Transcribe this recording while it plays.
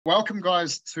Welcome,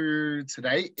 guys, to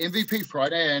today, MVP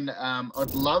Friday, and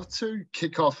I'd love to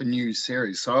kick off a new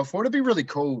series. So I thought it'd be really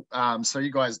cool, so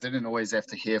you guys didn't always have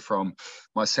to hear from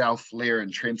myself, Leah,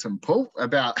 and Trent and Paul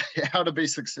about how to be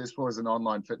successful as an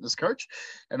online fitness coach.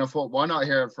 And I thought, why not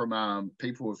hear it from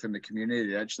people within the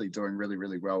community actually doing really,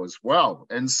 really well as well.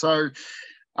 And so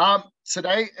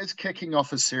today is kicking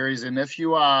off a series, and if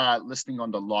you are listening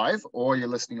on the live or you're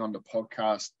listening on the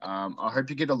podcast, I hope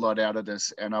you get a lot out of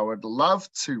this, and I would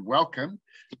love to welcome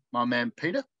my man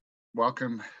Peter.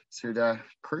 Welcome to the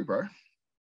crew, bro.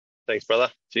 Thanks,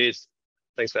 brother. Cheers.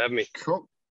 Thanks for having me. Cool.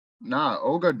 No,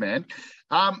 all good, man.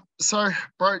 So,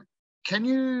 bro, can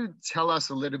you tell us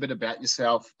a little bit about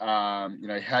yourself, how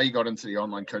you got into the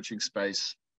online coaching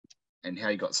space and how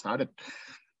you got started?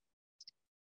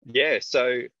 Yeah,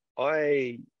 so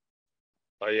I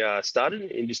started in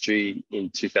the industry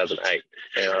in 2008,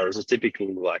 and I was a typical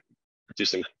do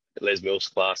some Les Mills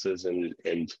classes and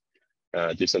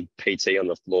do some PT on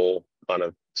the floor kind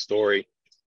of story,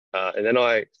 and then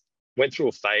I went through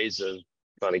a phase of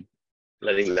kind of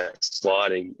letting that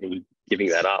slide and giving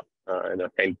that up, and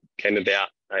I came about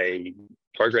a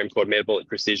program called Metabolic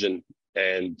Precision,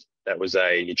 and that was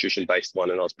a nutrition based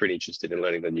one, and I was pretty interested in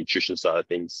learning the nutrition side of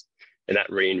things. And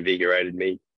that reinvigorated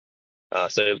me.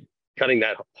 So cutting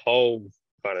that whole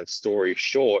kind of story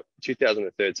short,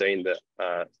 2013,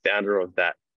 the founder of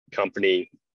that company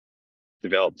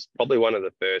developed probably one of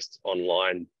the first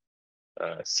online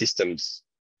systems.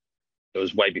 It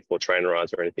was way before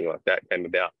Trainerize or anything like that came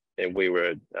about. And we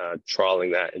were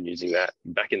trialing that and using that.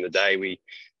 Back in the day, we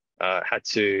had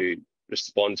to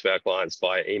respond to our clients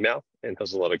via email, and there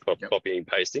was a lot of copying and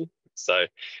pasting. So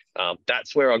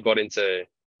that's where I got into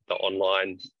the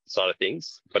online side of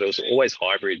things, but it was always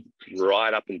hybrid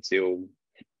right up until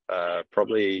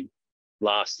probably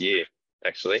last year,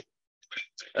 actually.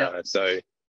 So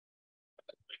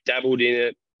dabbled in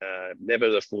it, never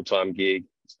the full-time gig,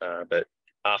 but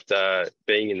after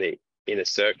being in the inner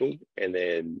circle and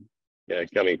then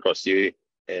coming across you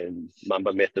and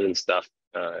Mamba method and stuff,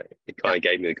 it kind of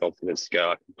gave me the confidence to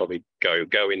go, I can probably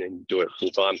go in and do it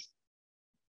full-time.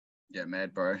 Yeah,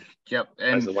 mad, bro. Yep.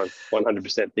 And that's the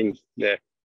 100% thing. Yeah.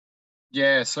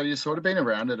 Yeah, so you've sort of been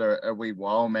around it a wee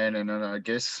while, man, and I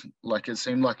guess it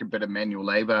seemed like a bit of manual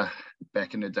labor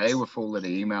back in the day with all of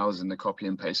the emails and the copy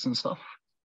and paste and stuff.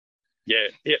 Yeah,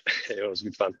 it was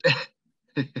good fun.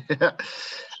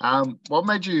 What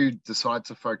made you decide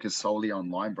to focus solely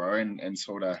online, bro, and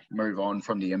sort of move on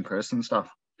from the in-person stuff?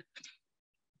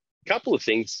 A couple of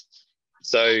things.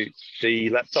 So the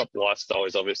laptop lifestyle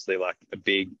is obviously like a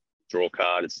big draw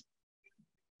card. It's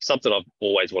something I've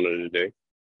always wanted to do.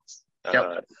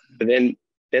 But then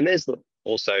there's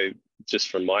also, just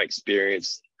from my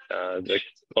experience, the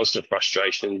constant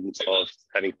frustration of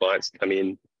having clients come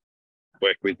in,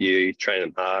 work with you, train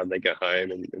them hard, they go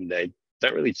home and they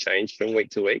don't really change from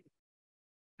week to week.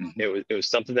 Mm-hmm. It was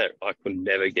something that I could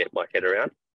never get my head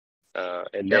around.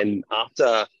 Then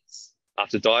after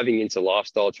diving into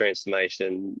lifestyle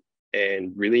transformation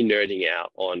and really nerding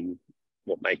out on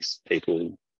what makes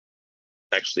people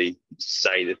actually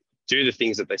do the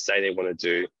things that they say they want to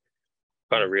do,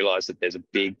 kind of realize that there's a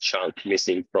big chunk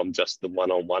missing from just the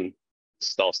one-on-one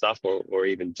style stuff or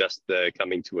even just the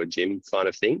coming to a gym kind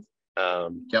of thing.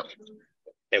 And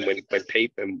when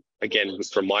people, and again,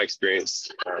 from my experience,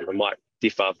 I might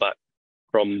differ, but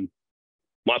from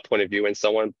my point of view, when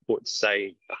someone puts,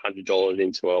 say, $100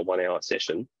 into a 1 hour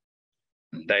session,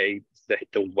 the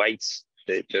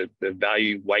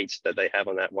value weight that they have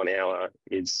on that 1 hour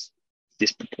is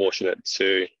disproportionate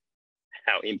to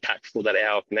how impactful that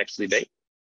hour can actually be.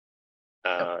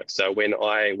 So when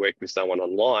I work with someone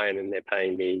online and they're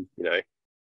paying me,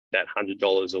 that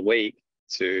 $100 a week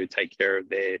to take care of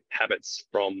their habits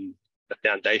from the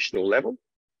foundational level,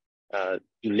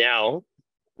 now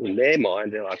in their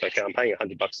mind, they're like, okay, I'm paying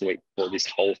 $100 a week for this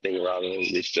whole thing rather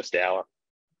than this just hour.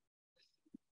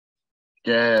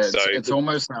 Yeah, so it's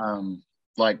almost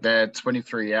like they're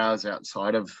 23 hours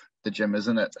outside of the gym,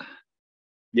 isn't it?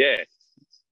 Yeah,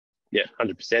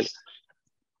 100%.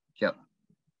 Yep.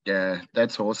 Yeah,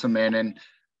 that's awesome, man. And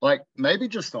maybe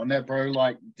just on that, bro,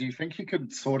 do you think you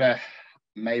could sort of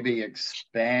maybe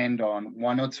expand on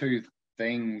one or two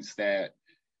things that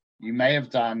you may have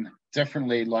done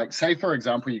differently? Like, say, for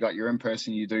example, you got your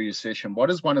in-person, you do your session. What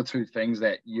is one or two things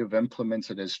that you've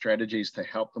implemented as strategies to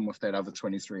help them with that other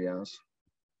 23 hours?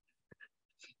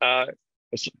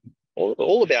 It's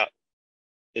all about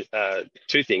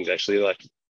two things, actually. Like,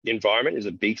 environment is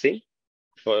a big thing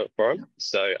for them.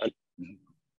 So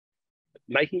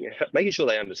making sure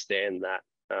they understand that,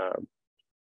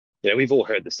 we've all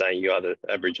heard the saying, you are the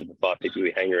average of the 5 people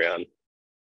we hang around.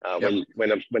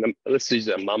 When I'm let's use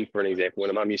a mum for an example. When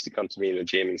a mum used to come to me in the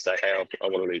gym and say, "Hey, I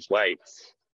want to lose weight,"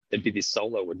 there'd be this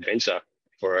solo adventure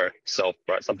for herself,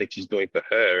 right? Something she's doing for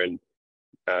her, and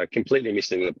completely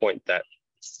missing the point that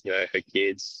her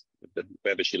kids,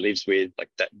 whoever she lives with, like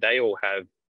that, they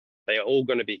are all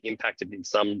going to be impacted in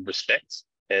some respects,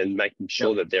 and making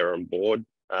sure that they're on board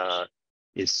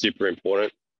is super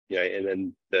important.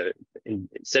 And then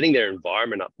setting their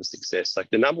environment up for success. Like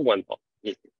the number one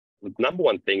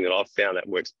thing that I've found that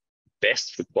works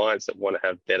best for clients that want to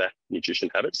have better nutrition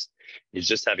habits is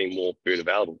just having more food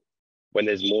available. When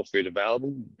there's more food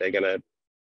available, they're going to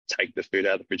take the food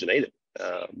out of the fridge and eat it.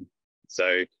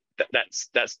 So that's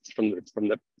from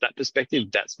that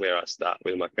perspective. That's where I start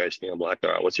with my coaching. I'm like,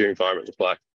 all right, what's your environment look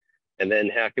like? And then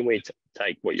how can we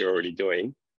take what you're already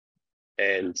doing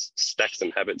and stack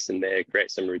some habits in there, create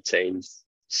some routines,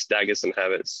 stagger some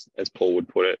habits, as Paul would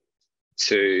put it,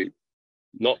 to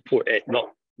not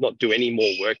do any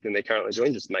more work than they're currently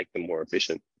doing, just make them more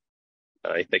efficient.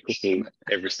 If they're cooking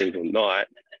every single night,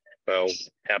 well,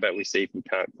 how about we see if we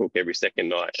can't cook every second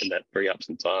night, and that free up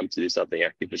some time to do something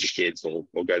active with the kids or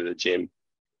go to the gym.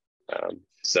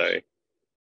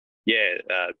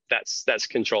 That's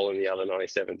controlling the other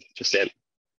 97%,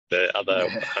 the other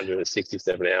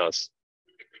 167 hours.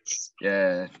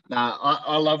 Yeah,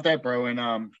 I love that, bro.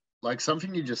 And like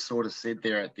something you just sort of said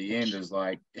there at the end is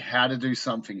like how to do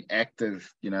something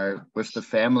active, with the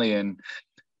family, and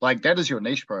like that is your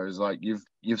niche, bro. Is like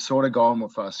you've sort of gone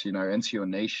with us, into your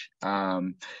niche,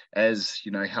 as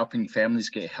helping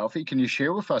families get healthy. Can you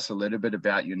share with us a little bit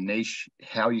about your niche,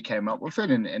 how you came up with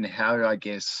it, and how I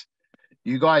guess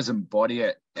you guys embody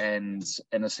it and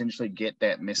essentially get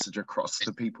that message across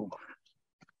to people?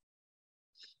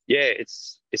 Yeah,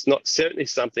 it's not certainly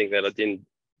something that I didn't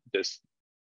just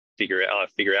figure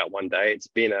out one day. It's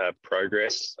been a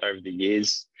progress over the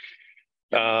years.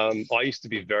 I used to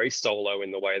be very solo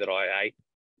in the way that I ate,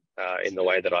 in the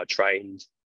way that I trained,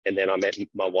 and then I met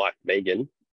my wife Megan,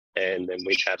 and then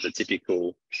we'd have the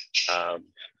typical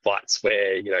fights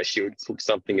where she would cook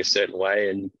something a certain way,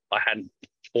 and I hadn't.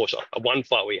 One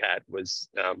fight we had was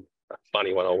a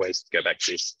funny one. I always go back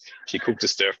to this. She cooked a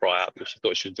stir fry up, and she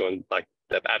thought she was doing like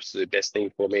the absolute best thing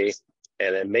for me.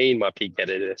 And then me and my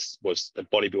pig-headedness was the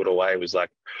bodybuilder way was like,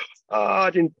 oh, I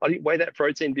didn't weigh that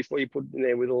protein before you put it in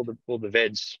there with all the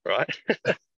veg, right?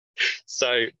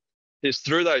 So just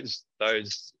through those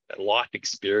life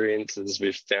experiences,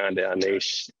 we've found our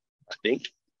niche. I think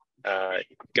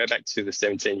go back to the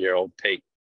 17-year-old Pete.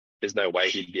 There's no way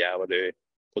he'd be able to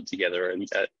put together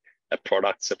a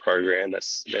product, a program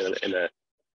that's in a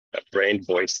brand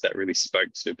voice that really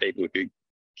spoke to people who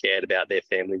cared about their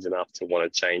families enough to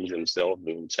want to change themselves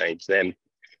and change them.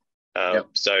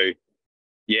 So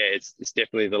yeah, it's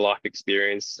definitely the life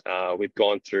experience. We've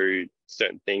gone through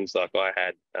certain things. Like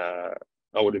I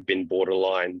would have been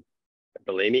borderline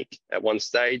bulimic at one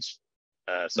stage.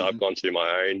 So I've gone through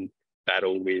my own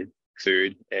battle with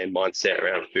food and mindset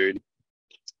around food.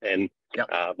 And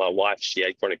my wife, she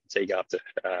had chronic fatigue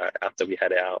after we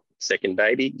had our second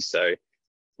baby. So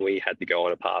we had to go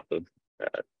on a path of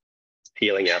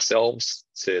healing ourselves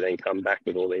to then come back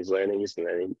with all these learnings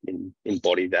and then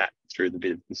embody that through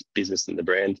the business and the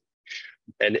brand.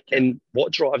 And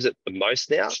what drives it the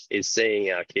most now is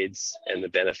seeing our kids and the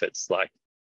benefits. Like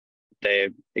they're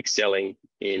excelling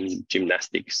in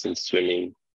gymnastics and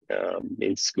swimming,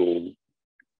 in school.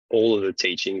 All of the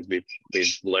teachings we've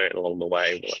learned along the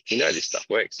way, like, this stuff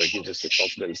works. So it gives us the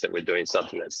confidence that we're doing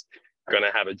something that's going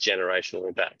to have a generational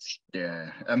impact.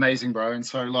 Yeah, amazing, bro. And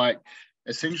so like,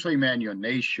 essentially, man, your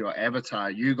niche, your avatar,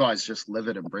 you guys just live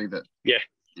it and breathe it. Yeah.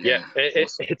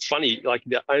 Awesome. It's funny, like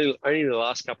only the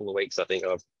last couple of weeks, I think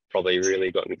I've probably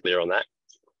really gotten clear on that,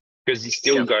 because you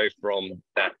still go from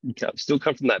that, still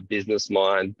come from that business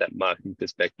mind, that marketing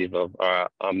perspective of, all right,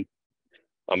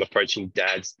 I'm approaching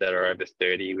dads that are over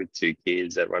 30 with 2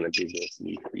 kids that run a business.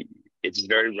 And it's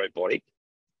very robotic.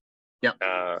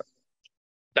 That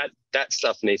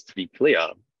stuff needs to be clear.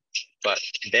 But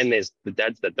then there's the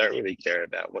dads that don't really care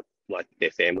about like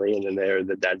their family, and then there are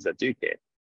the dads that do care.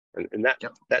 And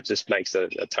that just makes a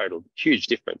total huge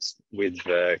difference with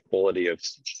the quality of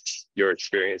your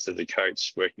experience as a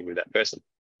coach working with that person.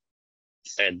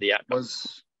 And the outcome.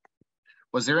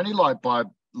 Was there any light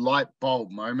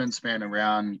bulb moments, man,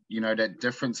 around, that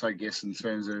difference, I guess, in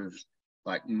terms of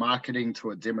like marketing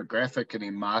to a demographic and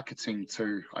then marketing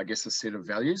to, I guess, a set of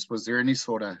values? Was there any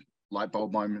sort of light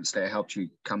bulb moments that helped you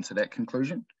come to that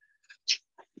conclusion?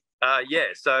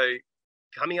 So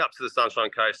coming up to the Sunshine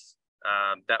Coast,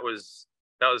 that was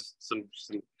some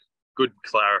good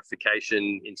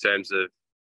clarification in terms of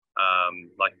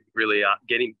like really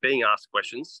being asked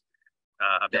questions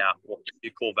about what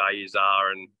your core values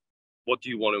are and what do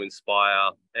you want to inspire.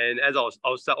 And as I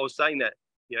was saying that,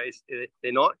 you know,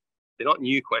 they're not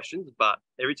new questions, but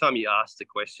every time you ask the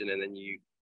question and then you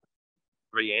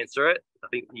re-answer it, I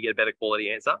think you get a better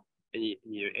quality answer, and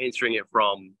you're answering it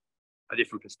from a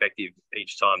different perspective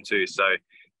each time too. So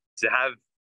to have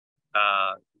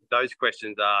those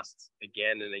questions asked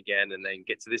again and again, and then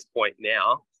get to this point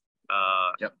now,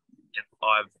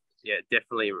 I've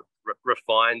definitely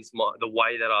refined the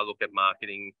way that I look at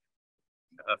marketing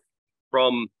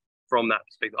from that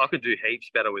perspective. I could do heaps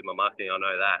better with my marketing. I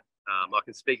know that. I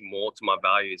can speak more to my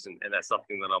values, and that's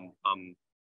something that I'm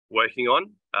working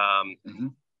on.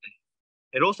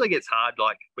 It also gets hard,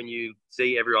 like when you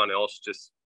see everyone else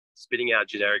just spitting out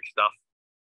generic stuff,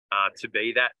 to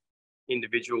be that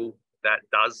individual that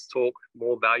does talk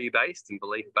more value-based and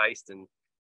belief-based, and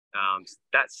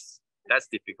that's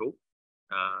difficult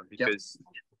because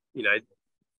you know,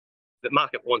 the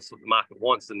market wants what the market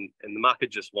wants, and the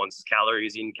market just wants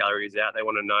calories in, calories out. They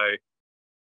want to know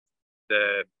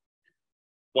the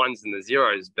ones and the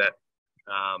zeros, but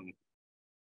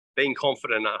being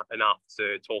confident enough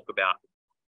to talk about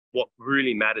what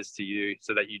really matters to you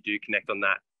so that you do connect on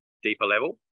that deeper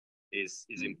level is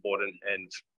important.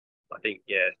 And I think,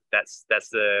 that's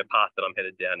the path that I'm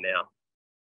headed down now.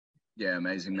 Yeah,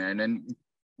 amazing, man. And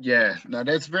yeah, no,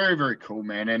 that's very, very cool,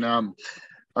 man. And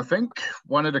I think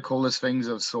one of the coolest things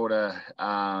of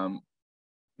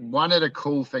one of the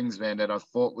cool things, man, that I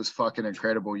thought was fucking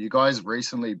incredible. You guys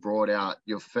recently brought out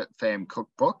your Fit Fam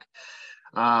cookbook.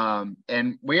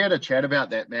 And we had a chat about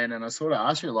that, man. And I sort of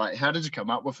asked you, like, how did you come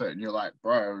up with it? And you're like,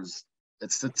 bro,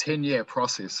 it's the 10-year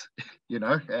process, you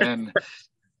know? And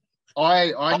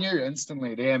I knew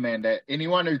instantly there, man, that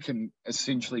anyone who can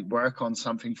essentially work on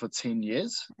something for 10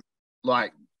 years,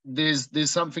 like, there's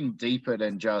something deeper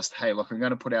than just, hey, look, I'm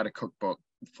going to put out a cookbook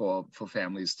for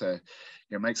families to,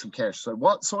 you know, make some cash. So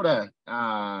what sort of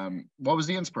what was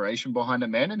the inspiration behind it,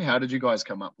 man, and how did you guys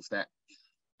come up with that?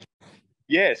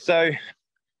 Yeah, so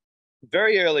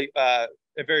very early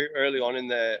on in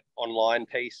the online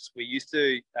piece, we used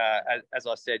to, as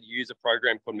I said, use a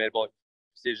program called Metabolic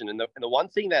Precision, and the one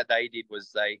thing that they did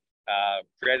was they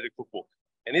created a cookbook,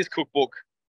 and this cookbook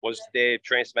was their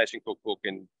transformation cookbook,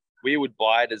 and we would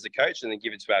buy it as a coach and then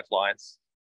give it to our clients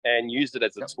and use it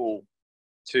as a tool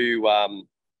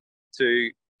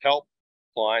to help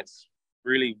clients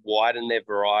really widen their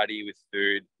variety with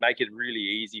food, make it really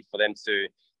easy for them to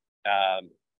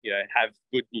have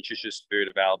good nutritious food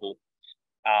available.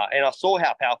 And I saw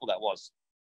how powerful that was.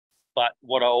 But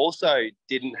what I also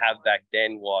didn't have back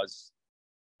then was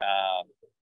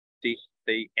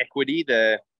the equity,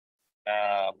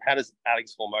 how does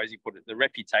Alex Hormozi put it, the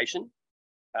reputation,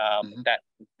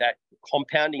 that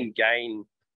compounding gain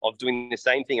of doing the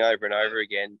same thing over and over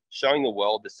again, showing the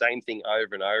world the same thing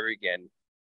over and over again.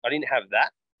 I didn't have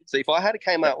that. So if I had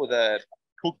came out with a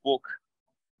cookbook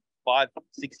 5-6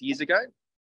 years ago,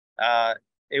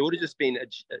 it would have just been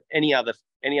any other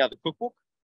cookbook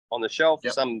on the shelf.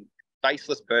 Some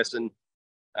faceless person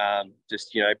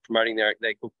just promoting their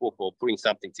cookbook or putting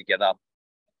something together.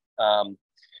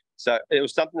 So it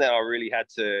was something that I really had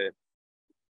to.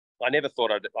 I never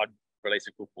thought I'd release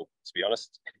a cookbook, to be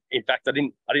honest. In fact, I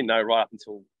didn't know right up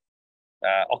until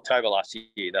October last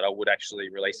year that I would actually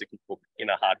release a cookbook in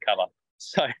a hardcover.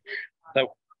 So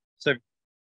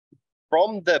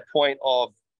from the point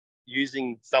of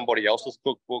using somebody else's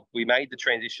cookbook, we made the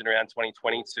transition around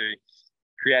 2020 to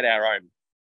create our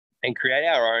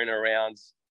own around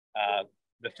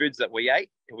the foods that we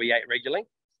ate regularly.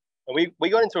 And we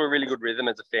got into a really good rhythm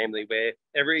as a family where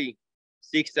every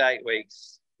 6 to 8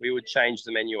 weeks we would change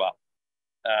the menu up.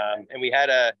 And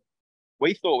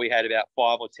we thought we had about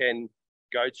 5 or 10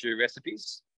 go-to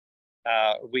recipes.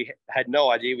 We had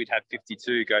no idea we'd have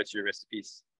 52 go-to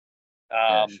recipes.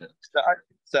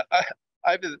 So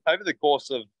over the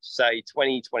course of, say,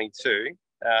 2022,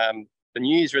 the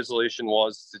New Year's resolution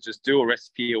was to just do a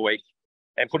recipe a week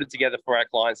and put it together for our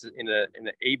clients in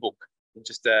an ebook,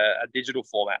 just a digital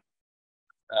format.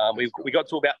 We got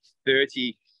to about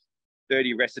 30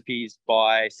 recipes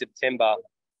by September,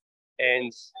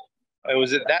 and it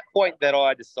was at that point that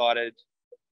I decided,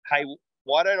 hey,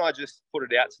 why don't I just put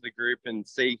it out to the group and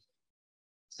see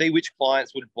which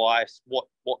clients would buy what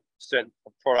certain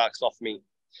products off me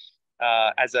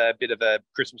as a bit of a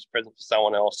Christmas present for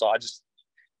someone else. So I just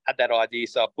had that idea.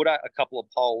 So I put out a couple of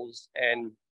polls,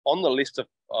 and on the list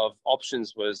of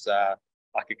options was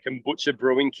like a kombucha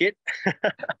brewing kit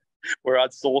where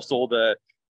I'd source all the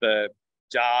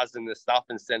jars and the stuff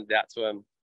and send it out to them.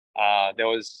 There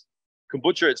was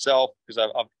kombucha itself, because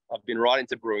I've been right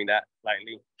into brewing that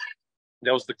lately.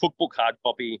 There was the cookbook hard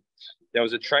copy. There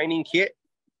was a training kit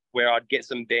where I'd get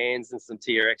some bands and some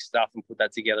TRX stuff and put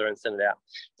that together and send it out.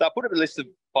 So I put a list of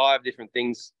 5 different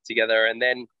things together, and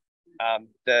then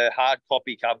the hard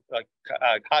copy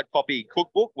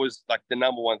cookbook was like the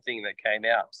 #1 thing that came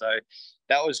out. So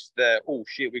that was oh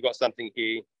shit, we got something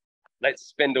here. Let's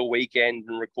spend a weekend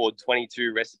and record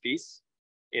 22 recipes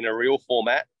in a real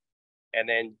format, and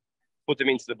then put them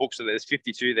into the book. So there's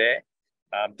 52 there.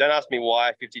 Don't ask me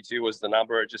why 52 was the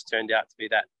number. It just turned out to be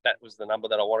that was the number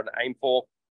that I wanted to aim for.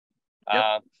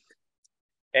 Yep.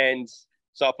 And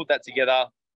so I put that together.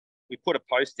 We put a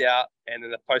post out, and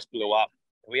then the post blew up.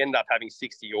 We ended up having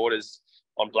 60 orders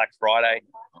on Black Friday.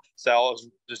 So I was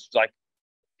just like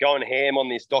going ham on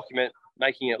this document,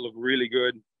 making it look really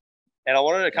good. And I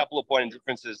wanted a couple of point of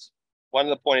differences. One of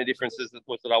the point of differences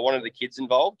was that I wanted the kids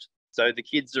involved. So the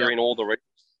kids are in all the recipes.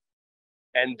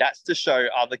 And that's to show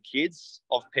other kids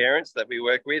of parents that we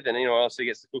work with, and anyone else who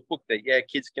gets the cookbook, that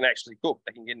kids can actually cook.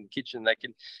 They can get in the kitchen.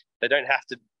 They don't have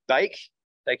to bake.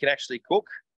 They can actually cook.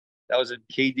 That was a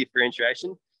key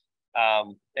differentiation.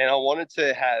 And I wanted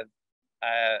to have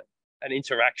an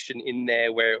interaction in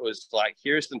there where it was like,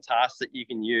 here are some tasks that you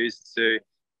can use to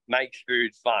make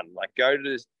food fun. Like go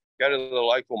to the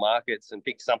local markets and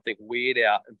pick something weird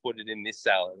out and put it in this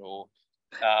salad, or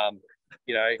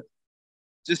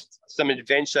just some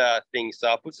adventure things. So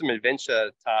I put some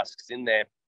adventure tasks in there.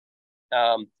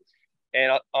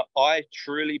 And I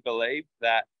truly believe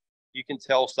that you can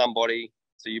tell somebody,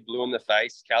 so you blue in the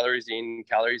face, calories in,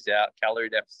 calories out, calorie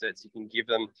deficits. You can give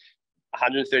them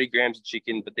 130 grams of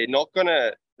chicken, but they're not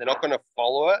gonna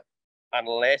follow it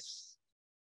unless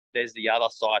there's the other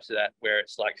side to that, where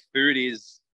it's like food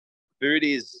is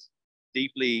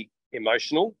deeply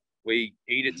emotional. We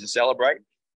eat it to celebrate.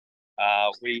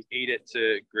 We eat it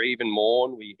to grieve and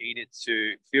mourn. We eat it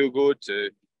to feel good.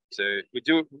 We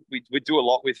do a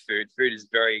lot with food. Food is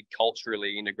very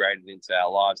culturally integrated into our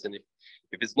lives, and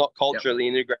if it's not culturally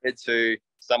integrated to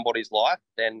somebody's life,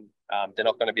 then they're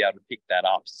not going to be able to pick that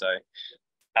up. So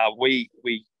we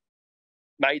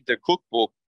made the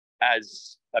cookbook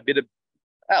as a bit of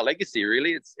our legacy.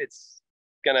 Really, it's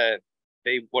going to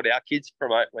be what our kids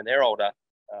promote when they're older.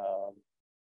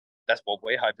 That's what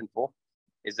we're hoping for,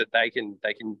 is that they can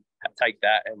take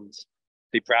that and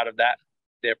be proud of that.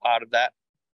 They're part of that.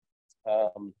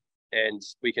 And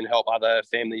we can help other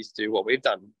families do what we've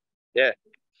done. Yeah.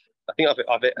 I think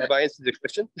have I answered the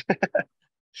question?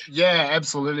 Yeah,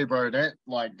 absolutely, bro. That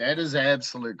is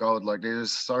absolute gold. Like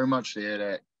there's so much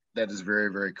there that is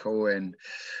very, very cool. And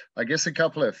I guess a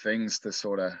couple of things to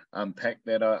sort of unpack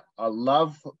that. I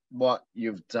love what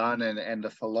you've done and the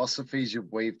philosophies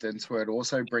you've weaved into it,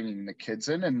 also bringing the kids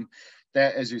in, and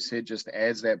that, as you said, just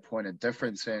adds that point of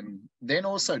difference. And then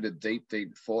also the deep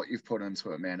thought you've put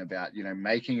into it, man, about,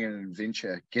 making an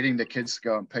adventure, getting the kids to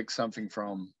go and pick something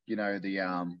from,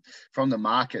 from the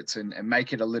markets and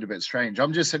make it a little bit strange.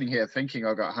 I'm just sitting here thinking,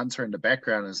 I've got Hunter in the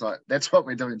background. It's like, that's what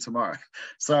we're doing tomorrow.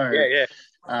 So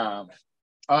yeah.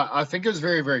 I think it was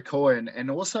very, very cool.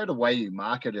 And also the way you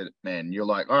market it, man, you're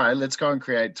like, all right, let's go and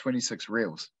create 26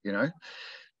 reels,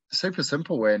 super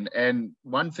simple. And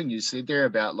one thing you said there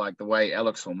about like the way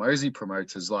Alex Hormozi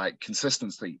promotes is like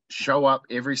consistency. Show up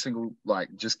every single,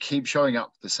 just keep showing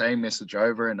up the same message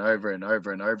over and over and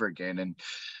over and over again. And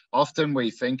often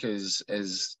we think as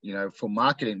for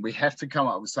marketing, we have to come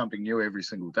up with something new every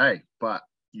single day, but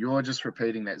you're just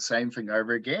repeating that same thing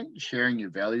over again, sharing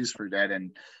your values through that.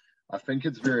 And I think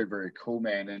it's very, very cool,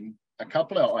 man. And a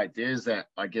couple of ideas that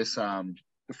I guess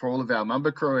for all of our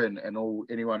member crew and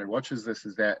anyone who watches this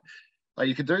is that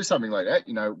you could do something like that,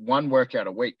 one workout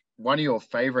a week, one of your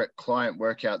favorite client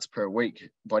workouts per week.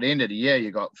 By the end of the year,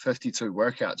 you got 52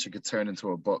 workouts you could turn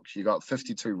into a book. You got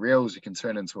 52 reels you can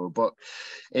turn into a book.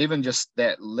 Even just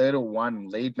that little one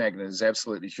lead magnet is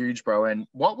absolutely huge, bro. And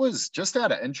what was, just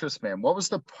out of interest, man, what was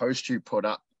the post you put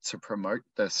up to promote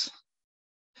this?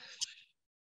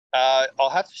 I'll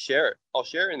have to share it. I'll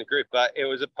share it in the group, but it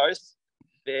was a post.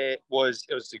 It was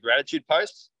a gratitude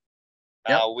post.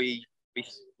 Yep. We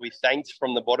thanked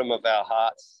from the bottom of our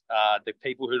hearts the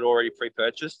people who'd already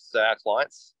pre-purchased, so our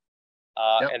clients.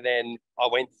 And then I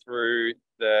went through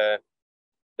the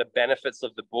benefits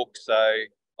of the book. So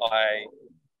I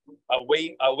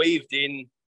weaved in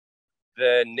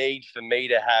the need for me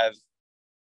to have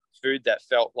food that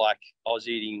felt like I was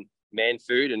eating man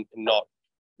food and not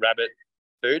rabbit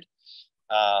food.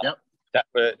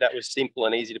 That was simple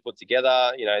and easy to put together.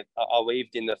 I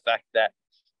weaved in the fact that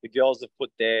the girls have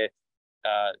put their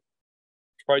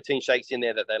protein shakes in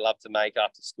there that they love to make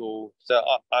after school. So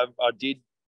I did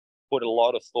put a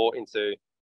lot of thought into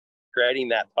creating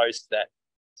that post that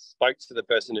spoke to the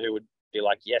person who would be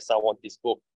like, yes, I want this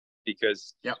book.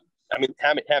 Because, I mean,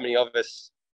 how many of us,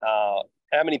 how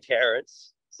many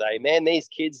parents say, man, these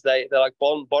kids, they're like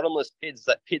bottomless pits,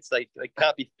 they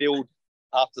can't be filled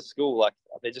after school. Like,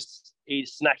 they're just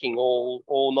snacking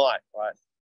all night, right?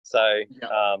 So,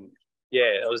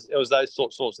 it was those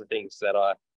sorts of things that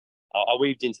I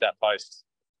weaved into that post.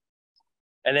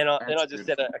 And then I just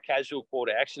said a casual call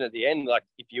to action at the end, like,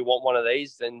 if you want one of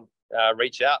these, then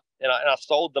reach out. And I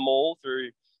sold them all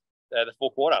through the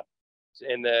 4 quarter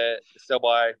in the sell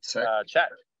by chat.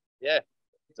 Yeah.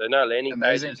 So no landing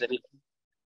pages.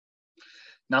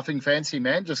 Nothing fancy,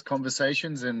 man. Just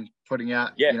conversations and putting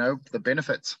out, the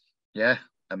benefits. Yeah.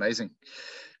 Amazing.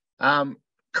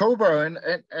 Cool, bro. And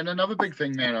another big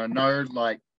thing, man, I know,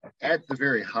 like, at the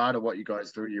very heart of what you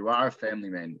guys do, you are a family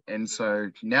man. And so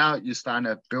now you're starting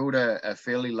to build a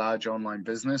fairly large online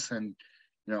business and,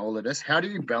 all of this. How do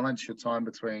you balance your time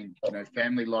between,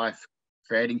 family life,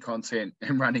 creating content,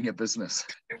 and running a business?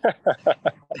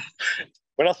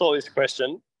 When I saw this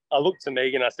question, I looked to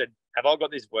Megan, I said, have I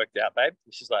got this worked out, babe?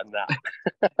 And she's like, nah.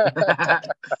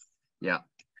 Yeah.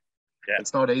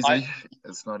 It's not easy.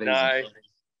 It's not easy.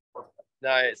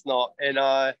 No, it's not. And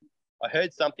I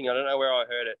heard something, I don't know where I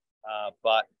heard it,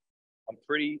 but I'm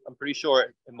pretty sure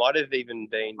it might have even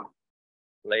been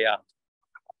Leah.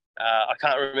 I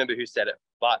can't remember who said it,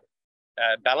 but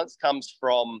balance comes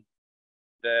from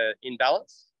the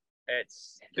imbalance.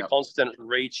 It's the constant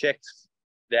rechecks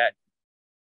that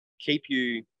keep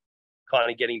you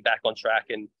kind of getting back on track.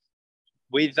 And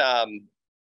with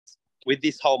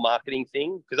this whole marketing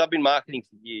thing, because I've been marketing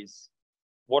for years,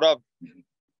 what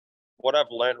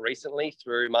I've learned recently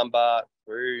through Mumba,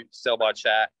 through Sell by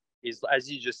Chat, is,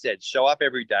 as you just said, show up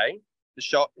every day.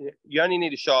 You only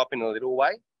need to show up in a little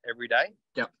way every day.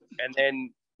 Yep. And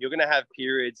then you're going to have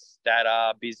periods that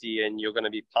are busy and you're going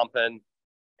to be pumping.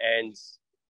 And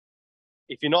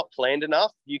if you're not planned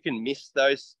enough, you can miss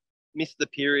the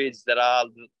periods that are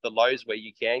the lows where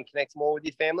you can connect more with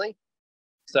your family.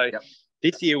 So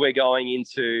this year we're going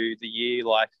into the year,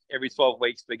 like, every 12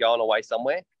 weeks we're going away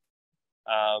somewhere.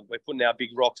 We're putting our big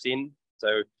rocks in.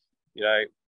 So, we're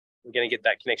going to get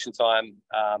that connection time.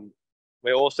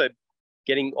 We're also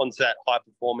getting onto that high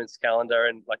performance calendar.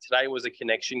 And like today was a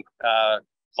connection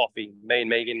coffee. Me and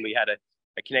Megan, we had a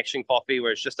connection coffee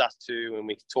where it's just us two and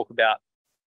we can talk about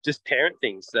just parent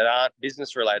things that aren't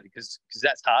business related, because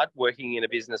that's hard working in a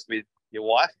business with your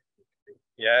wife.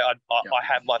 I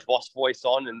have my boss voice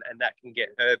on and that can get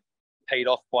her paid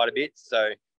off quite a bit.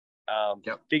 So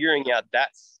figuring out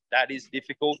that is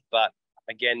difficult, but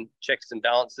again, checks and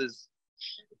balances.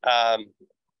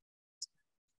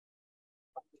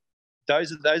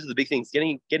 Those are the big things.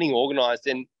 Getting organized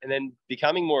and then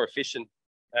becoming more efficient.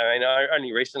 I mean,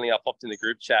 only recently I popped in the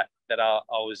group chat that I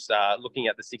was looking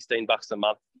at the $16 a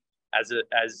month as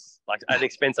like an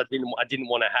expense I didn't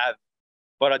want to have,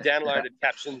 but I downloaded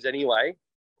captions anyway.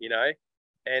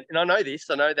 And I know this.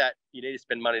 I know that you need to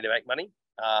spend money to make money.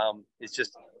 It's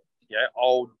just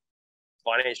old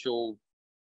financial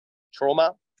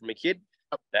trauma from a kid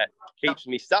that keeps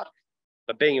me stuck.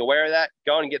 But being aware of that,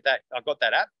 go and get that. I got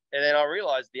that app, and then I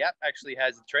realized the app actually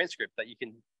has a transcript that you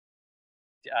can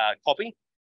copy.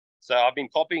 So I've been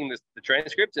copying the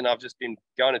transcript, and I've just been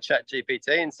going to Chat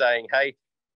GPT and saying, "Hey,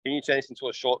 can you turn this into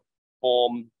a short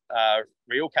form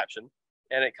reel caption?"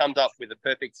 And it comes up with a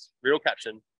perfect reel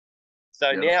caption.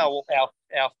 So now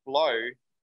our flow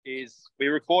is we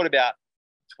record about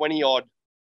 20 odd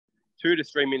 2 to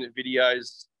 3 minute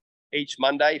videos each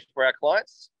Monday for our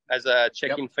clients as a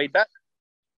check-in feedback.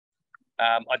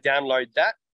 I download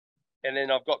that, and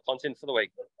then I've got content for the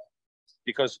week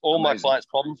because all my clients'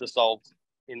 problems are solved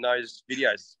in those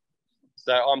videos.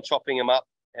 So I'm chopping them up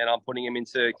and I'm putting them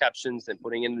into captions and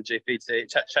putting in the chat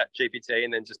GPT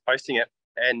and then just posting it.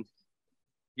 And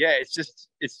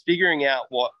it's figuring out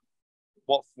what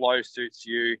flow suits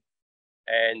you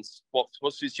and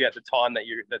what suits you at the time that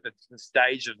you're the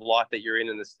stage of life that you're in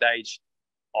and the stage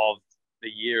of the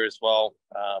year as well.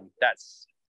 That's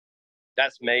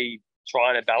me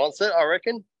trying to balance it, I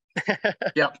reckon.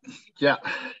 Yeah.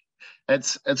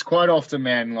 It's quite often,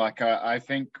 man, like I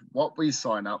think what we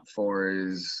sign up for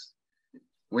is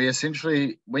we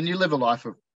essentially, when you live a life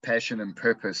of passion and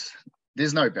purpose,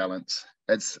 there's no balance.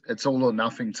 It's all or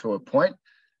nothing to a point.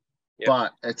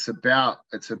 But it's about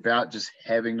just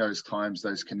having those times,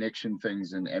 those connection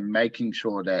things, and making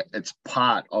sure that it's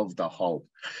part of the whole.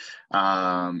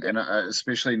 And I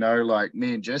especially know, like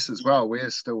me and Jess as well, we're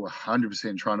still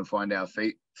 100% trying to find our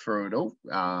feet through it all.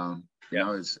 You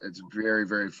know, it's very,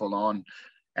 very full on.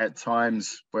 at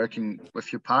times working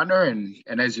with your partner, and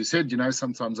as you said,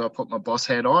 sometimes I put my boss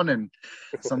hat on, and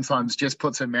sometimes just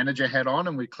puts a manager hat on,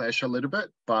 and we clash a little bit.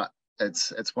 But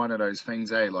it's one of those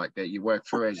things, like that you work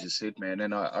through, as you said, man.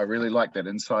 And I really like that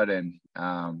insight, and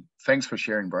thanks for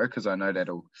sharing, bro, because I know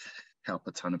that'll help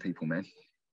a ton of people, man.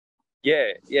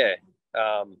 Yeah.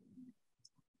 I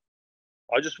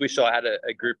just wish I had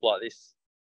a group like this,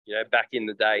 back in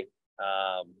the day,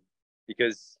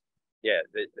 because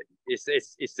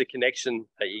it's the connection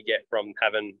that you get from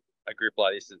having a group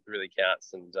like this that really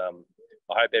counts, and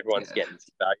I hope everyone's getting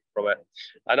some value from it.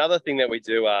 Another thing that we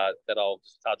do that I'll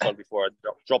just touch on before I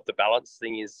drop the balance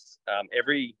thing is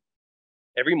every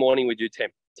morning we do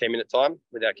 10-minute time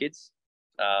with our kids.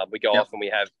 We go off and we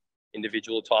have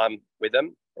individual time with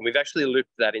them, and we've actually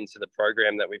looped that into the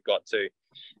program that we've got too,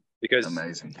 because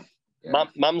amazing.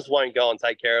 Mums won't go and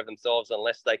take care of themselves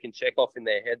unless they can check off in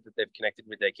their head that they've connected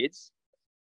with their kids.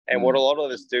 And what a lot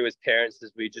of us do as parents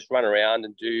is we just run around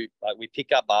and do, like, we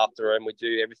pick up after them, we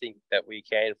do everything that we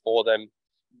can for them,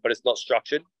 but it's not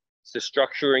structured. So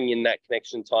structuring in that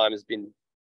connection time has been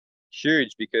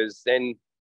huge, because then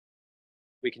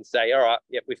we can say, all right,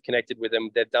 yep, we've connected with them.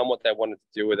 They've done what they wanted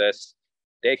to do with us.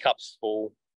 Their cup's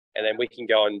full, and then we can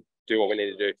go and do what we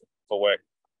need to do for work.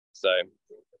 So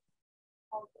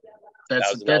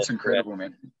that's incredible,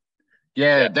 man.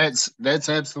 Yeah, that's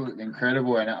absolutely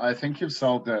incredible, and I think you've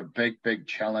solved a big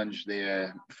challenge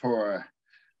there.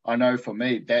 I know for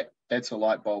me that's a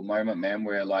light bulb moment, man,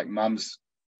 where like mums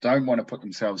don't want to put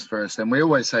themselves first, and we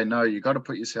always say no, you got to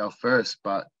put yourself first.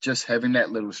 But just having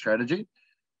that little strategy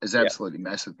is absolutely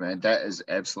massive, man. That is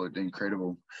absolutely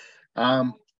incredible.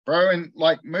 Bro, and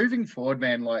like moving forward,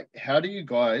 man, like how do you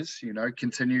guys,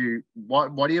 continue,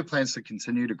 what are your plans to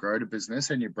continue to grow the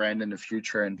business and your brand in the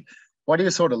future? And what are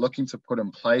you sort of looking to put in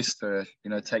place to,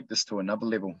 take this to another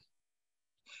level?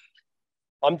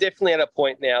 I'm definitely at a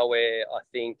point now where I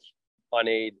think I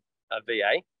need a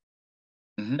VA.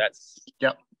 Mm-hmm. That's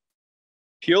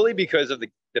purely because of the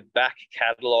back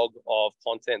catalogue of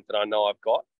content that I know I've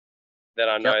got, that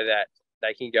I know that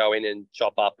they can go in and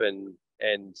chop up and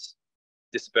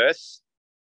disperse,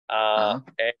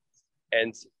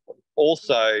 and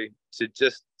also to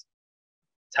just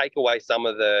take away some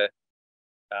of the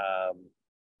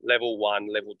level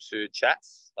 1, level 2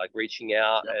 chats, like reaching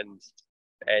out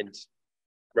and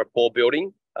rapport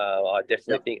building. I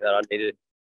definitely think that I need to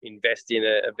invest in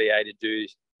a VA to do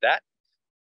that.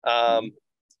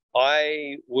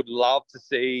 I would love to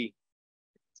see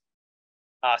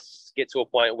us get to a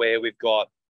point where we've got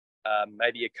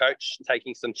maybe a coach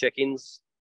taking some check-ins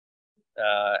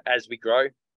as we grow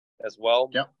as well.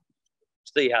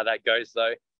 See how that goes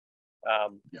though.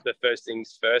 The first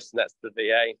things first, and that's the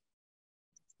VA.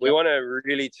 We want to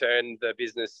really turn the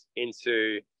business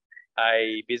into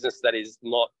a business that is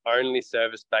not only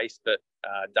service-based, but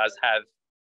does have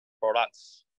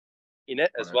products in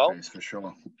it as well. For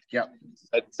sure.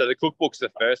 So the cookbook's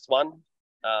the first one.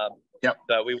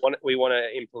 So we want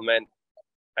to implement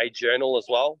a journal as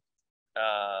well.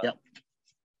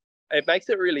 It makes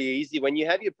it really easy when you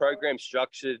have your program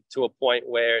structured to a point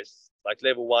where it's like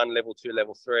level 1, level 2,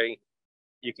 level 3.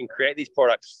 You can create these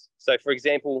products. So, for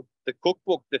example, the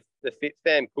cookbook, the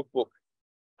FitFam cookbook,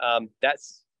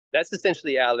 that's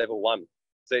essentially our level 1.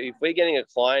 So if we're getting a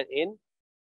client in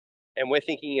and we're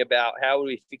thinking about how do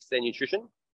we fix their nutrition,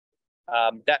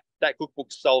 that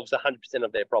cookbook solves 100%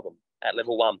 of their problem at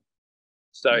level 1.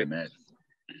 So,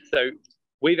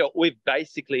 we've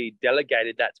basically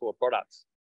delegated that to a product.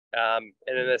 And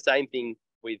then the same thing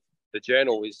with the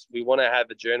journal is we want to have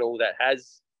a journal that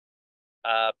has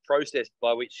a process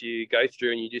by which you go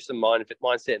through and you do some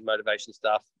mindset and motivation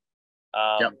stuff.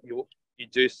 You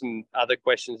do some other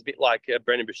questions, a bit like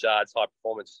Brendan Burchard's high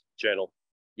performance journal.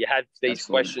 You have these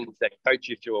questions that coach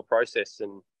you through a process.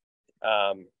 And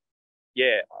I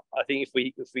think if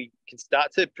we can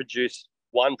start to produce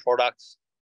one product,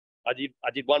 I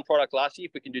did one product last year.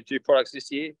 If we can do 2 products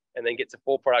this year and then get to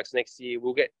 4 products next year,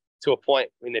 we'll get to a point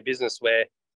in their business where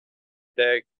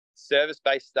the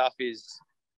service-based stuff is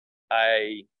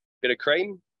a bit of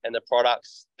cream, and the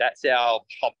products, that's our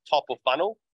top of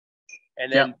funnel.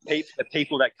 And then the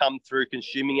people that come through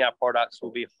consuming our products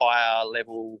will be higher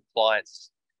level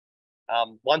clients.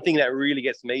 One thing that really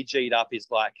gets me G'd up is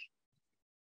like,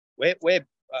 I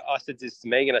said this to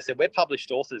Megan, I said, we're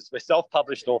published authors. We're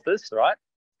self-published authors, right?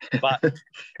 But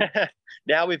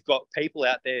now we've got people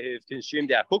out there who've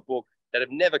consumed our cookbook that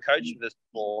have never coached with us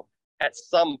before. At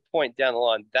some point down the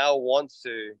line, they'll want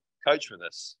to coach with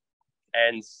us.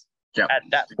 And at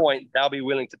that point, they'll be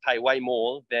willing to pay way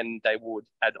more than they would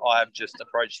had I've just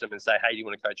approached them and say, hey, do you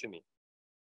want to coach with me?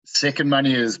 second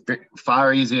money is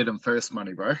far easier than first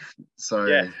money, bro.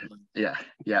 So yeah,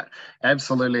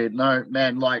 absolutely. No,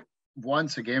 man, like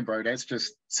once again, bro, that's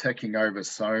just ticking over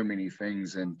so many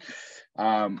things. And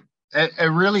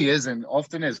it really is. And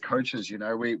often as coaches, you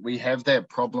know, we have that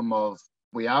problem of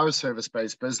we are a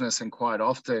service-based business, and quite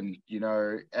often, you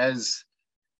know, as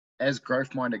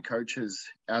growth-minded coaches,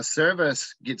 our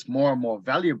service gets more and more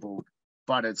valuable,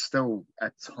 but it's still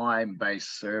a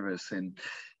time-based service. And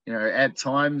you know, at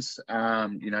times,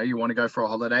 you know, you want to go for a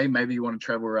holiday, maybe you want to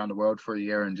travel around the world for a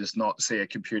year and just not see a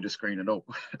computer screen at all.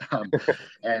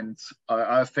 And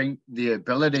I think the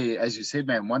ability, as you said,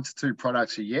 man, 1 to 2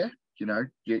 products a year, you know,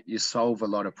 you solve a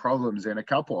lot of problems. And a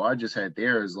couple I just had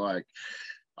there is like,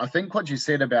 I think what you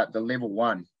said about the level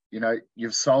 1, you know,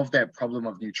 you've solved that problem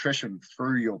of nutrition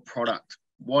through your product.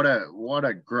 What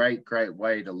a great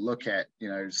way to look at, you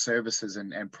know, services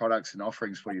and products and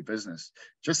offerings for your business.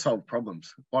 Just solve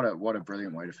problems. What a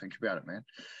brilliant way to think about it, man.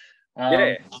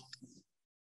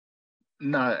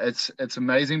 No, it's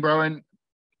amazing, bro. And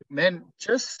man,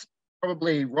 just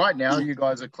probably right now you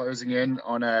guys are closing in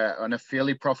on a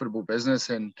fairly profitable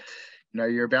business, and you know,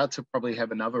 you're about to probably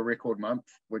have another record month,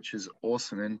 which is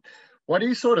awesome. And what do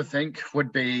you sort of think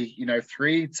would be, you know,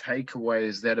 3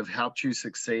 takeaways that have helped you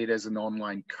succeed as an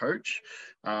online coach?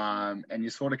 And you're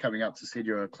sort of coming up to said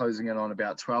you're closing in on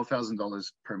about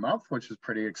 $12,000 per month, which is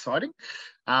pretty exciting.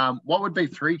 What would be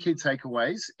 3 key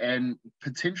takeaways, and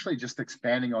potentially just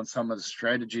expanding on some of the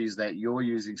strategies that you're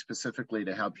using specifically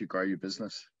to help you grow your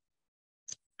business?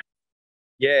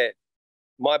 Yeah,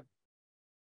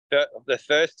 the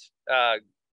first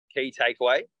key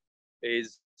takeaway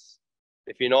is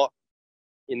if you're not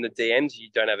in the DMs, you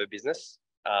don't have a business.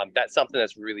 That's something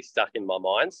that's really stuck in my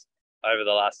mind over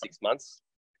the last 6 months.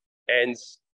 And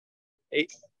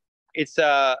it's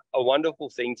a wonderful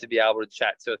thing to be able to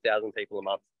chat to 1,000 people a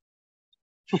month.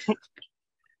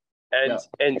 And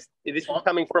this is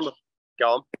coming from go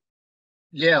on.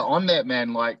 Yeah, on that,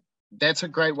 man, like that's a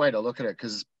great way to look at it,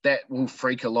 because that will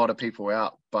freak a lot of people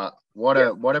out. But what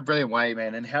a brilliant way,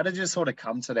 man. And how did you sort of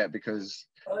come to that? Because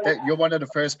you're one of the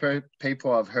first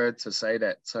people I've heard to say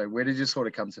that. So where did you sort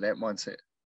of come to that mindset?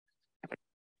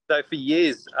 So for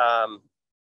years,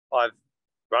 I've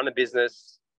run a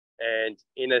business, and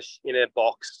in a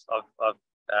box, I've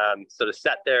sort of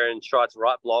sat there and tried to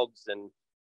write blogs and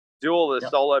do all the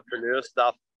solopreneur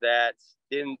stuff that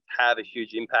didn't have a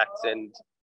huge impact. And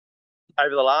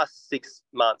over the last 6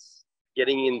 months,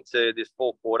 getting into this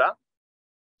 4th quarter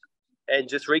and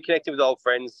just reconnecting with old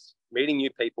friends, meeting new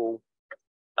people,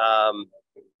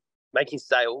 making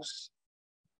sales.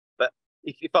 But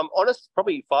if I'm honest,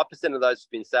 probably 5% of those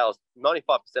have been sales.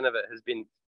 95% of it has been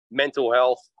mental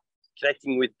health,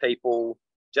 connecting with people,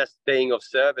 just being of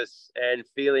service and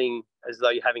feeling as though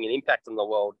you're having an impact on the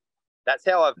world. That's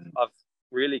how I've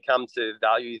really come to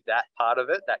value that part of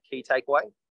it, that key takeaway.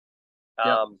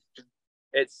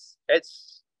 It's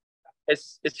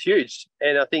huge.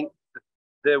 And I think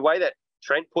the way that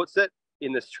Trent puts it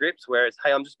in the scripts, where it's,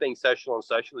 hey, I'm just being social on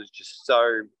social, is just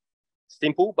so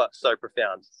simple but so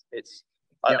profound. It's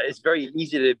very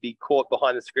easy to be caught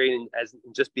behind the screen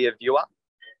and just be a viewer.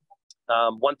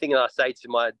 One thing that I say to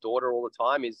my daughter all the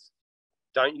time is,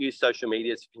 don't use social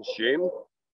media to consume.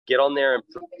 Get on there and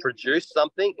produce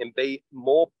something, and be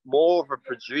more of a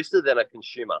producer than a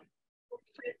consumer.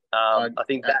 I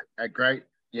think that a great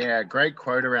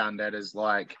quote around that is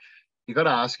like, you got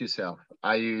to ask yourself,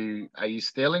 are you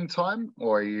stealing time,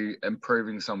 or are you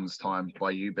improving someone's time by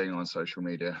you being on social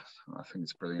media? I think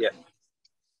it's brilliant.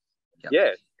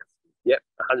 Yeah,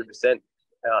 100%.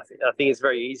 I think it's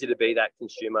very easy to be that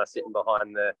consumer sitting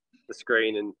behind the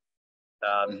screen and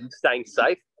staying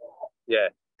safe. Yeah.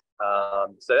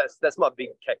 So that's my big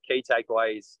key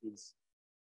takeaway is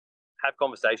have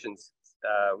conversations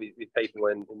with people,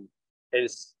 and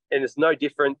it's no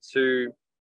different to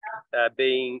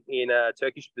being in a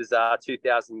Turkish bazaar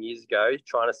 2,000 years ago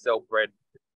trying to sell bread,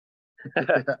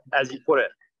 as you put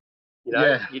it. You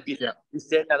know, you'd be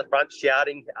standing at the front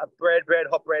shouting, bread,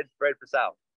 hot bread for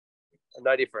sale.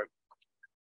 No different.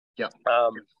 Yeah.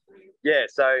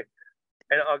 So,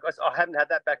 and I haven't had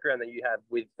that background that you have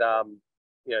with,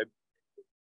 you know,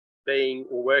 being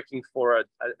or working for a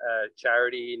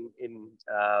charity in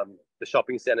the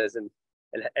shopping centres and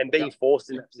being forced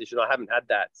in that position. I haven't had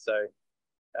that. So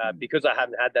because I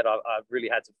haven't had that, I've really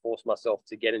had to force myself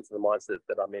to get into the mindset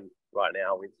that I'm in right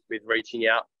now with reaching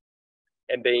out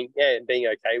and being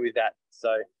okay with that.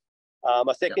 So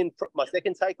my second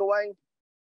takeaway,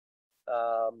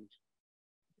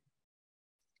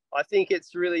 I think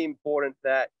it's really important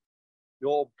that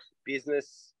your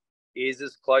business is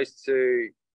as close to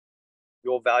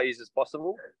your values as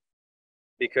possible,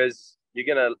 because you're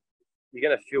gonna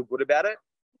feel good about it.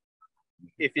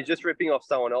 If you're just ripping off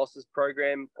someone else's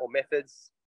program or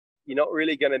methods, you're not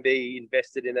really going to be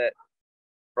invested in it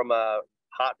from a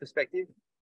heart perspective.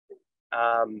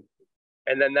 And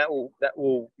then that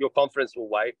will your confidence will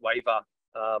waver.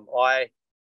 I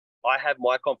have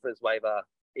my confidence waver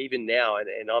even now,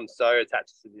 and I'm so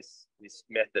attached to this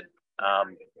method.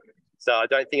 So I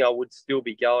don't think I would still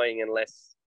be going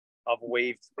unless I've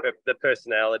weaved the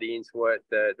personality into it,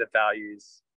 the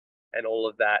values, and all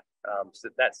of that. So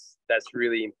that's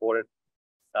really important.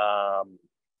 And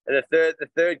the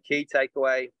third key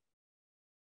takeaway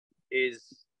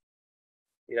is,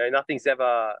 nothing's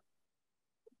ever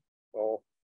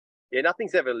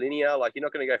linear. Like, you're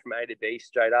not going to go from A to B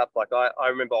straight up. Like, I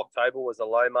remember October was a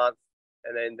low month,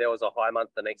 and then there was a high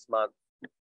month the next month.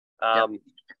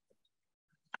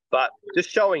 But just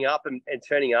showing up and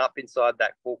turning up inside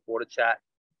that full quarter chat,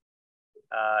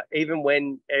 even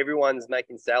when everyone's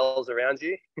making sales around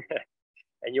you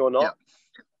and you're not,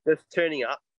 just turning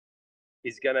up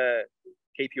is going to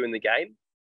keep you in the game.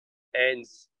 And,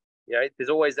 there's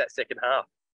always that second half.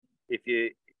 If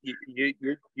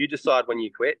you decide when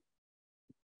you quit.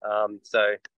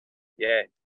 So, yeah,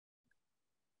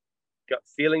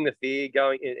 feeling the fear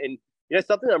going and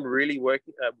something I'm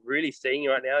really seeing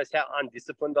right now is how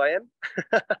undisciplined I am.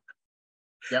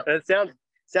 And it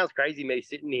sounds crazy me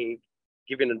sitting here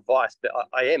giving advice, but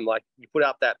I am. Like, you put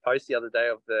up that post the other day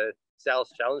of the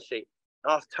sales challenge sheet.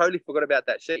 I totally forgot about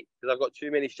that sheet because I've got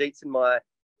too many sheets in my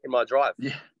drive.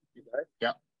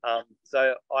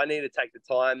 So I need to take the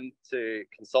time to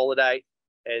consolidate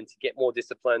and to get more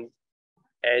disciplined.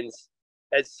 And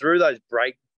it's through those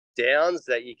breakdowns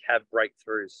that you have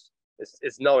breakthroughs.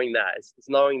 It's knowing that. It's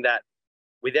knowing that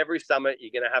with every summit,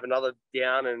 you're going to have another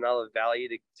down and another valley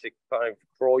to kind of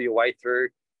crawl your way through.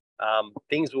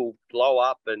 Things will blow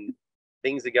up and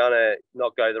things are going to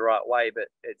not go the right way. But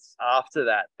it's after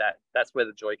that's where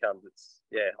the joy comes.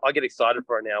 I get excited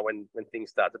for it now when things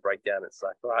start to break down. It's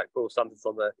like, all right, cool, something's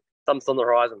on the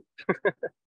horizon.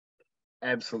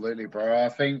 Absolutely, bro. I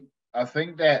think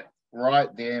that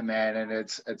right there, man, and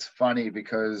it's funny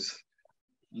because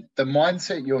the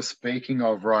mindset you're speaking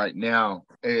of right now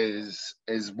is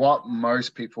what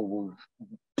most people will.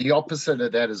 The opposite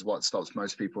of that is what stops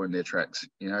most people in their tracks.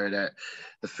 That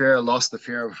the fear of loss, the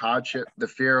fear of hardship, the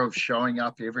fear of showing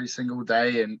up every single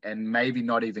day and maybe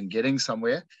not even getting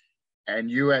somewhere.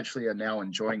 And you actually are now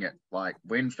enjoying it. Like,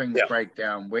 when things break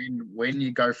down, when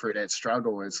you go through that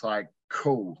struggle, it's like,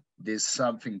 cool, there's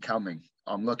something coming.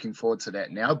 I'm looking forward to that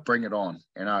now. Bring it on.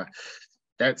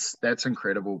 That's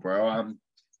incredible, bro.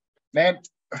 Man,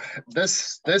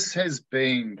 this has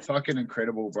been fucking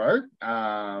incredible, bro.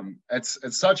 It's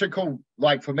such a cool,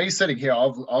 like, for me sitting here,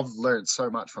 I've learned so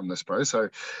much from this, bro. So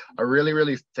I really,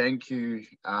 really thank you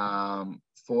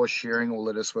for sharing all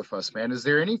of this with us, man. Is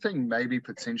there anything maybe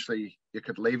potentially you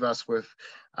could leave us with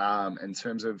in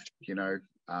terms of,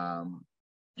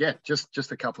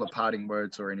 just a couple of parting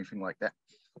words or anything like that?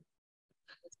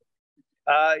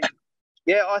 I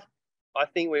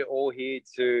think we're all here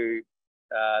to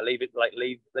leave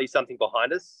something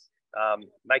behind us,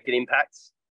 make an impact.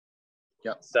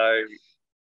 So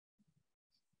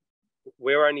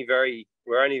we're only very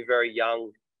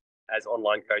young as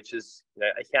online coaches.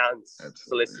 Accountants,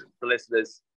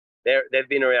 solicitors, they've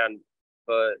been around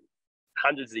for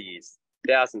hundreds of years,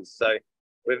 thousands. So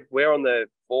we're on the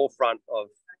forefront of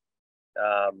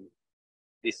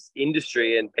this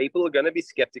industry, and people are going to be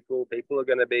skeptical. People are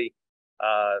going to be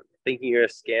thinking you're a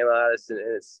scam artist, and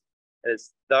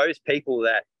it's those people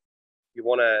that you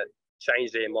want to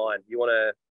change their mind. You want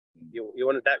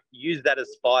to use that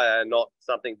as fire, not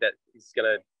something that is going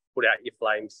to put out your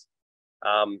flames.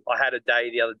 I had a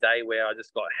day the other day where I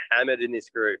just got hammered in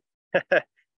this group,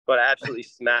 got absolutely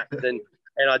smacked, and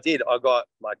I did. I got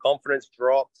my confidence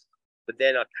dropped, but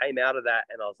then I came out of that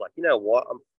and I was like, you know what?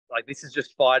 This has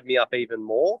just fired me up even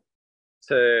more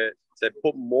to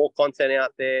put more content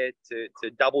out there, to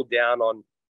double down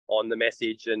on the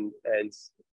message and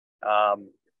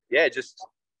just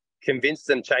convince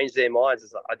them, change their minds.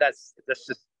 It's like, that's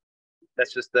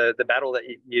just the battle that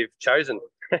you've chosen.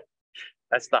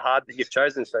 That's the hard that you've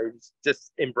chosen. So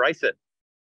just embrace it.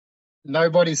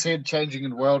 Nobody said changing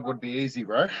the world would be easy,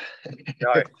 bro.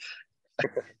 No.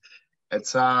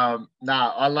 It's I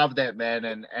love that, man,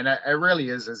 and it really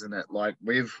is, isn't it? Like,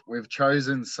 we've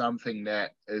chosen something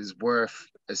that is worth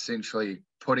essentially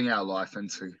putting our life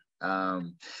into,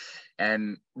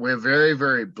 and we're very,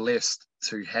 very blessed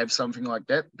to have something like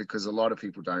that, because a lot of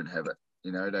people don't have it.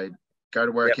 They go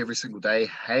to work every single day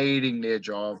hating their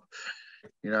job,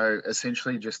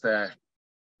 essentially just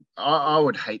I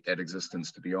would hate that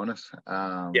existence, to be honest.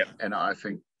 Yep. And I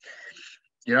think,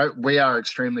 you know, we are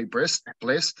extremely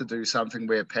blessed to do something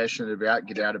we're passionate about,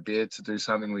 get out of bed to do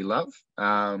something we love.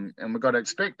 And we've got to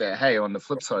expect that, hey, on the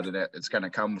flip side of that, it's going to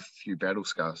come with a few battle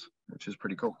scars, which is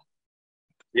pretty cool.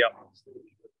 Yeah.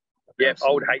 Yeah,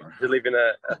 Absolutely, I would hate bro. to live in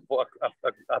a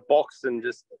box and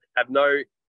just have no,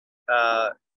 I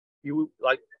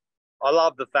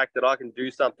love the fact that I can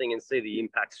do something and see the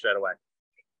impact straight away.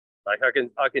 Like I'm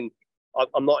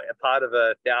not a part of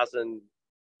a 1,000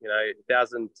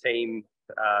 team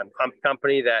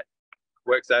company that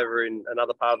works over in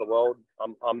another part of the world.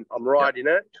 I'm right in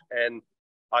it, and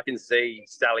I can see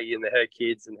Sally and her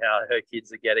kids and how her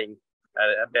kids are getting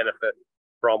a benefit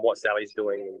from what Sally's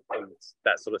doing and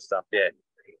that sort of stuff. Yeah,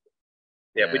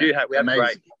 we have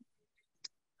great.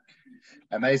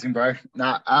 Amazing, bro.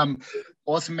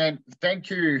 Awesome, man.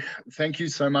 Thank you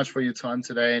so much for your time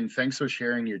today, and thanks for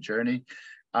sharing your journey.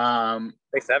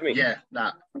 Thanks for having me. Yeah,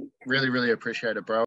 really appreciate it, bro.